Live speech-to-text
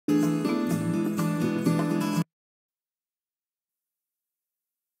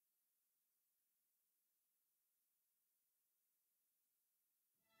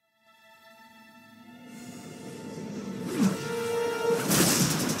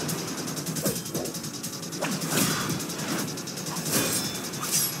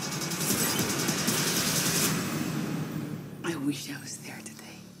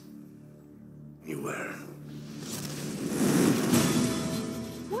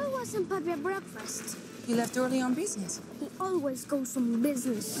wasn't Papi at breakfast? He left early on business. He always goes on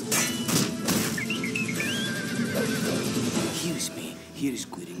business. Here's me. Here is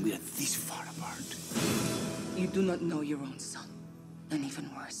quitting. We are this far apart. You do not know your own son. And even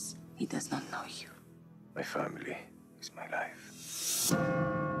worse, he does not know you. My family is my life.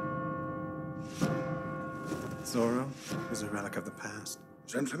 Zorro is a relic of the past.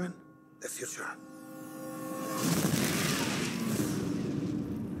 Gentlemen, the future.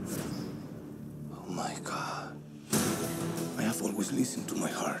 Oh my God. I have always listened to my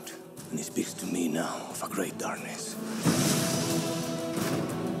heart, and it speaks to me now of a great darkness.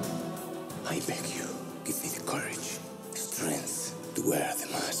 I beg you, give me the courage, the strength to wear the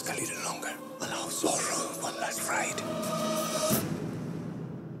mask a little longer. Allow Zorro one last ride.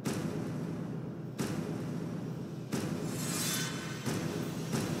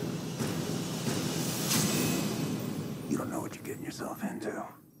 You don't know what you're getting yourself into.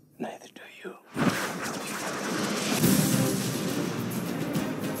 Neither do you.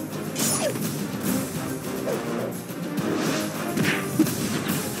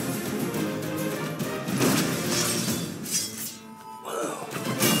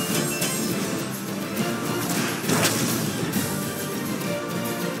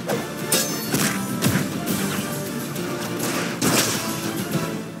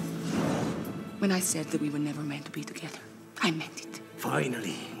 When I said that we were never meant to be together, I meant it.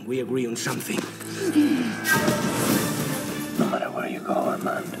 Finally, we agree on something. No matter where you go,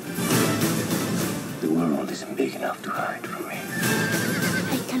 Armand, the world isn't big enough to hide from me.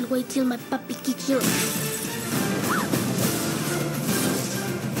 I can't wait till my puppy kicks you.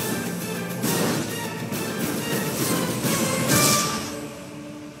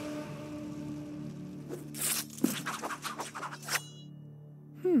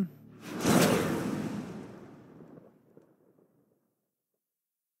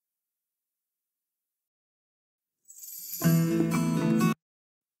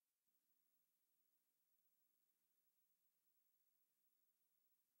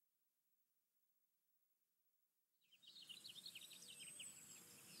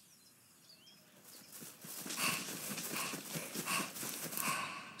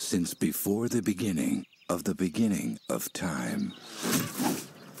 Since before the beginning of time.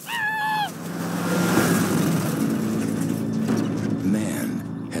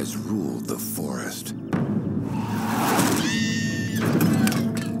 Man has ruled the forest.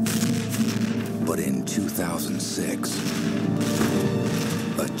 But in 2006,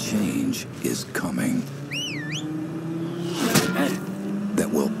 a change is coming that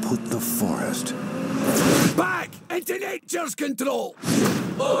will put the forest Back into nature's control!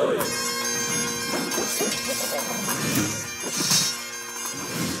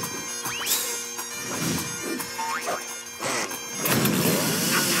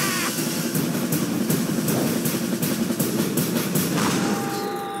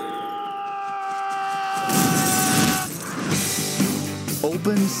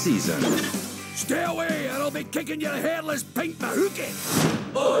 open season. Stay away, or I'll be kicking your hairless pink mahookie!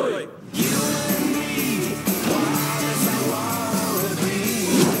 Oi!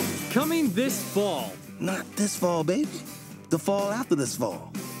 Coming this fall. Not this fall, baby. The fall after this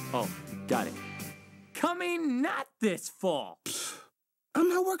fall. Oh, got it. Coming not this fall. I'm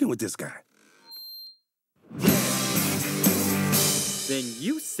not working with this guy. Then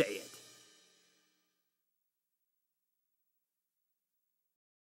you say it.